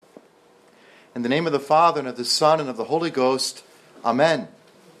In the name of the Father, and of the Son, and of the Holy Ghost. Amen.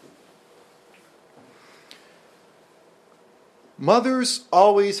 Mothers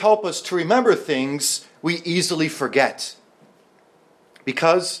always help us to remember things we easily forget.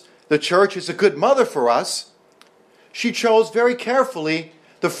 Because the church is a good mother for us, she chose very carefully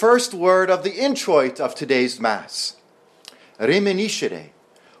the first word of the introit of today's Mass, reminiscere,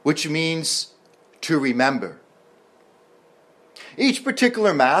 which means to remember. Each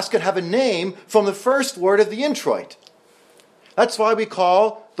particular Mass can have a name from the first word of the introit. That's why we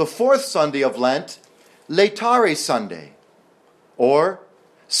call the fourth Sunday of Lent Laetare Sunday, or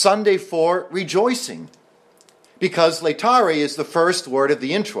Sunday for rejoicing, because laetare is the first word of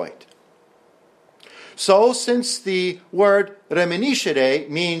the introit. So, since the word reminiscere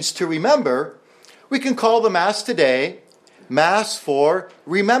means to remember, we can call the Mass today Mass for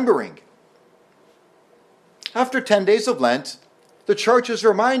remembering. After 10 days of Lent, the Church is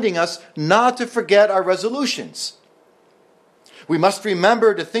reminding us not to forget our resolutions. We must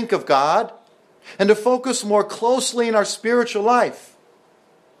remember to think of God and to focus more closely in our spiritual life,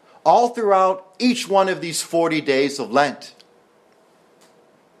 all throughout each one of these 40 days of Lent.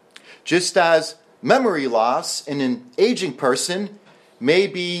 Just as memory loss in an aging person may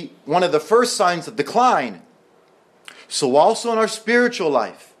be one of the first signs of decline, so also in our spiritual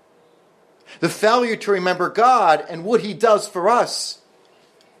life, the failure to remember God and what He does for us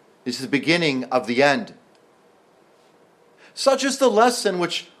is the beginning of the end. Such is the lesson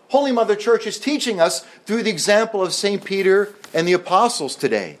which Holy Mother Church is teaching us through the example of St. Peter and the apostles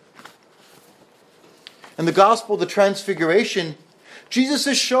today. In the Gospel of the Transfiguration, Jesus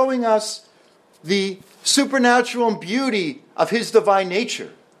is showing us the supernatural beauty of His divine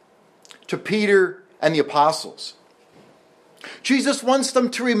nature to Peter and the apostles. Jesus wants them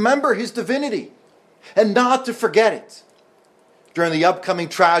to remember His divinity and not to forget it during the upcoming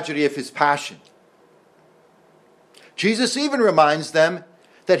tragedy of His passion. Jesus even reminds them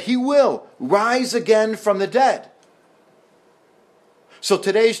that He will rise again from the dead. So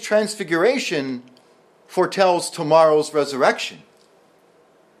today's transfiguration foretells tomorrow's resurrection.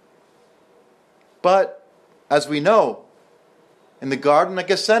 But, as we know, in the Garden of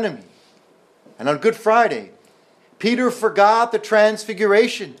Gethsemane and on Good Friday, Peter forgot the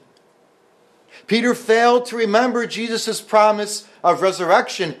transfiguration. Peter failed to remember Jesus' promise of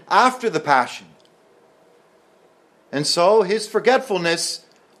resurrection after the passion. And so his forgetfulness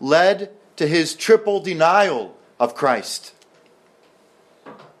led to his triple denial of Christ.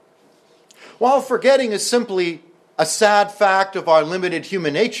 While forgetting is simply a sad fact of our limited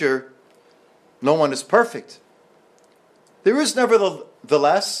human nature, no one is perfect. There is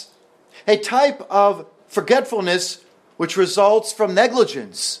nevertheless a type of forgetfulness which results from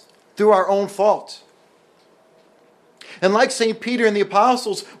negligence through our own fault. And like St. Peter and the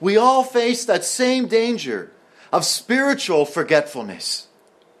apostles, we all face that same danger of spiritual forgetfulness.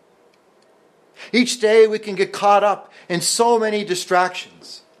 Each day we can get caught up in so many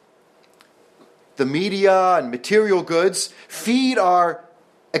distractions. The media and material goods feed our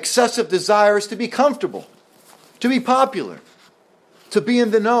excessive desires to be comfortable, to be popular, to be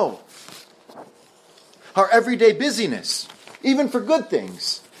in the know. Our everyday busyness, even for good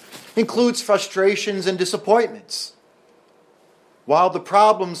things, includes frustrations and disappointments. While the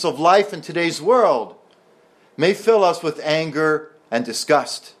problems of life in today's world may fill us with anger and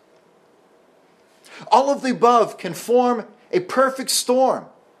disgust. All of the above can form a perfect storm,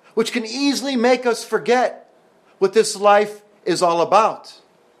 which can easily make us forget what this life is all about.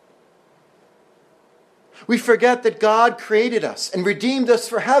 We forget that God created us and redeemed us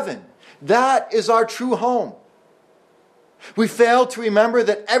for heaven. That is our true home. We fail to remember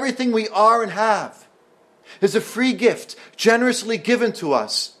that everything we are and have is a free gift generously given to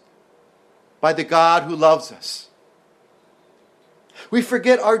us by the God who loves us. We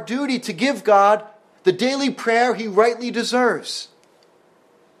forget our duty to give God the daily prayer He rightly deserves.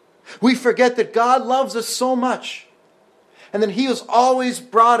 We forget that God loves us so much and that He has always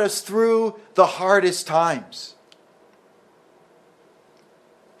brought us through the hardest times.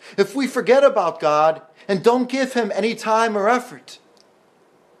 If we forget about God and don't give Him any time or effort,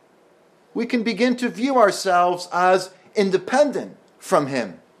 we can begin to view ourselves as independent from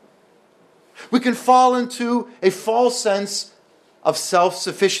Him. We can fall into a false sense of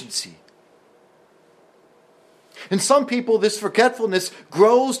self-sufficiency. In some people, this forgetfulness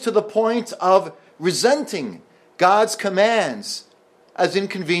grows to the point of resenting God's commands as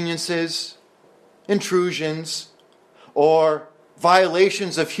inconveniences, intrusions, or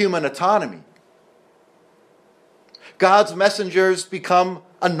violations of human autonomy. God's messengers become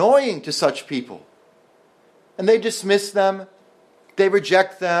annoying to such people, and they dismiss them they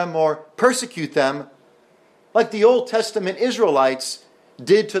reject them or persecute them, like the Old Testament Israelites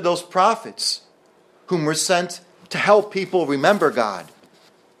did to those prophets whom were sent to help people remember God.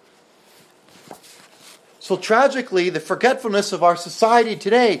 So tragically, the forgetfulness of our society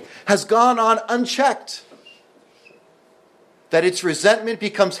today has gone on unchecked. That its resentment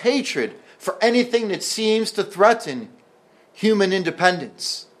becomes hatred for anything that seems to threaten human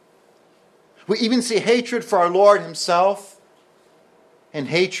independence. We even see hatred for our Lord himself and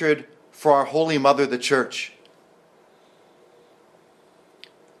hatred for our Holy Mother, the Church.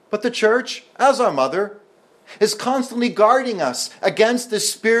 But the Church, as our mother, is constantly guarding us against this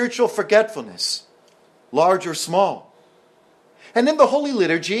spiritual forgetfulness, large or small. And in the Holy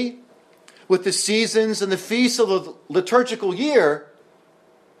Liturgy, with the seasons and the feasts of the liturgical year,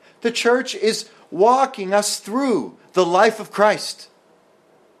 the Church is walking us through the life of Christ.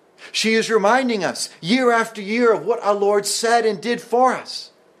 She is reminding us year after year of what our Lord said and did for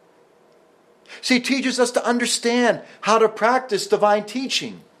us. She teaches us to understand how to practice divine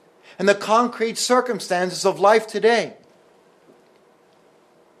teaching and the concrete circumstances of life today.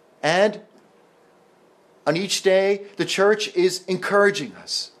 And on each day, the Church is encouraging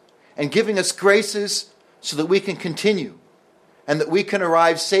us and giving us graces so that we can continue and that we can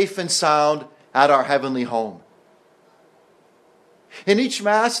arrive safe and sound at our heavenly home. In each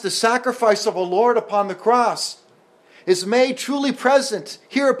Mass, the sacrifice of our Lord upon the cross is made truly present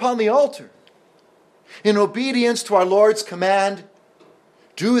here upon the altar. In obedience to our Lord's command,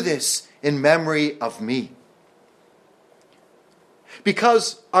 do this in memory of me.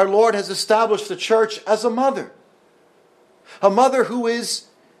 Because our Lord has established the Church as a mother who is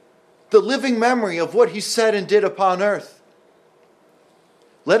the living memory of what he said and did upon earth.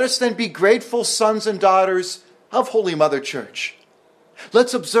 Let us then be grateful sons and daughters of Holy Mother Church.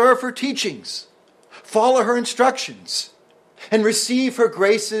 Let's observe her teachings, follow her instructions, and receive her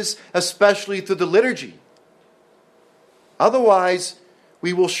graces, especially through the liturgy. Otherwise,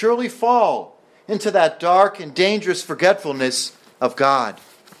 we will surely fall into that dark and dangerous forgetfulness of God.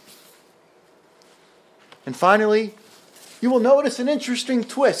 And finally, you will notice an interesting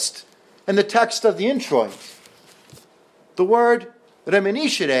twist in the text of the introit. The word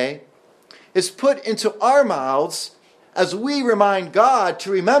reminiscere is put into our mouths as we remind God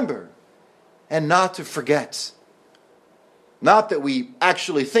to remember and not to forget. Not that we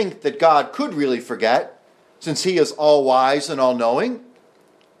actually think that God could really forget, since he is all-wise and all-knowing.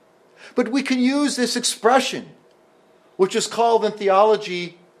 But we can use this expression, which is called in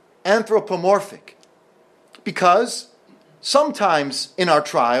theology anthropomorphic, because sometimes in our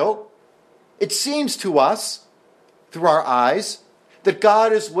trial, it seems to us, through our eyes, that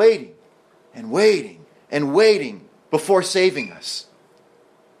God is waiting and waiting and waiting before saving us.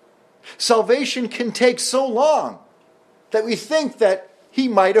 Salvation can take so long that we think that he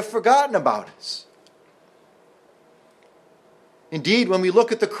might have forgotten about us. Indeed, when we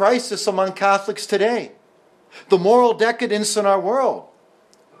look at the crisis among Catholics today, the moral decadence in our world,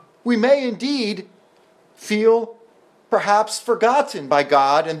 we may indeed feel perhaps forgotten by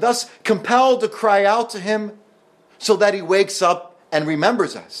God and thus compelled to cry out to him so that he wakes up and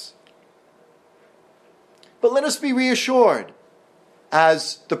remembers us. But let us be reassured.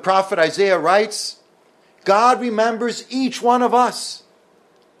 As the prophet Isaiah writes, God remembers each one of us.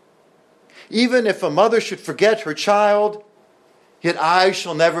 Even if a mother should forget her child, yet I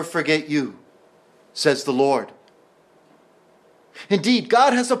shall never forget you, says the Lord. Indeed,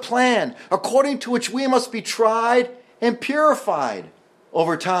 God has a plan according to which we must be tried and purified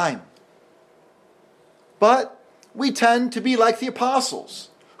over time. But we tend to be like the apostles,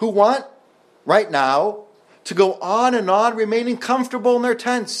 who want, right now, to go on and on, remaining comfortable in their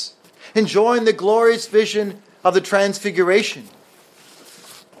tents, enjoying the glorious vision of the Transfiguration.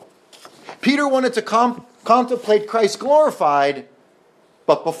 Peter wanted to contemplate Christ glorified,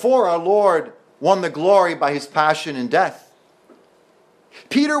 but before our Lord won the glory by his passion and death.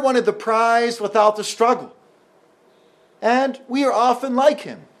 Peter wanted the prize without the struggle. And we are often like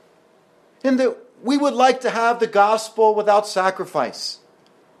him, in that we would like to have the gospel without sacrifice,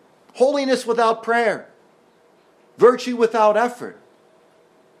 holiness without prayer, virtue without effort,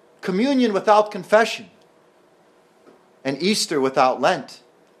 communion without confession, and Easter without Lent.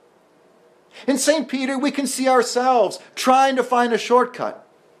 In St. Peter, we can see ourselves trying to find a shortcut,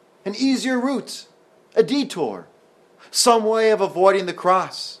 an easier route, a detour, some way of avoiding the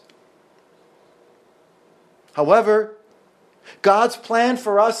cross. However, God's plan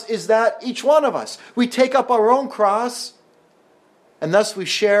for us is that each one of us, we take up our own cross, and thus we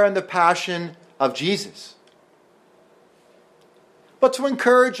share in the passion of Jesus. But to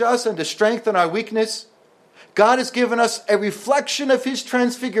encourage us and to strengthen our weakness, God has given us a reflection of his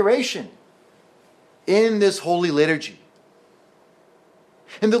transfiguration in this holy liturgy.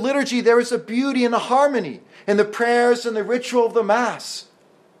 In the liturgy, there is a beauty and a harmony in the prayers and the ritual of the Mass,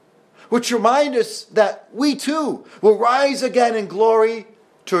 which remind us that we too will rise again in glory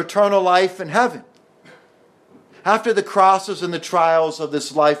to eternal life in heaven, after the crosses and the trials of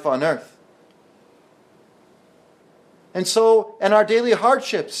this life on earth. And so, in our daily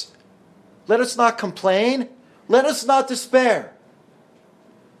hardships, let us not complain, let us not despair,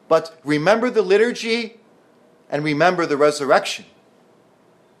 but remember the liturgy and remember the resurrection.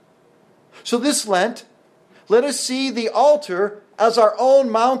 So this Lent, let us see the altar as our own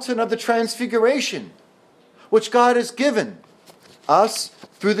mountain of the transfiguration, which God has given us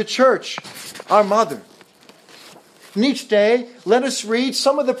through the church, our mother. And each day, let us read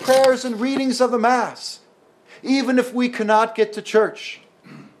some of the prayers and readings of the Mass, even if we cannot get to church.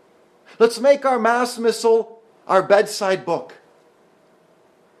 Let's make our Mass Missal our bedside book.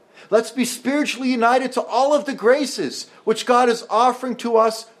 Let's be spiritually united to all of the graces which God is offering to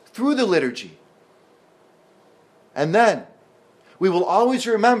us through the liturgy. And then we will always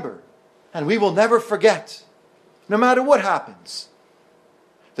remember, and we will never forget, no matter what happens,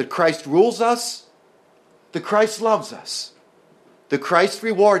 that Christ rules us, that Christ loves us, that Christ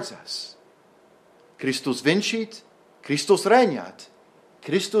rewards us. Christus vincit, Christus regnat,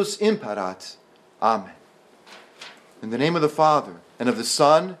 Christus imperat. Amen. In the name of the Father, and of the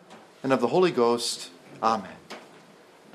Son, and of the Holy Ghost. Amen.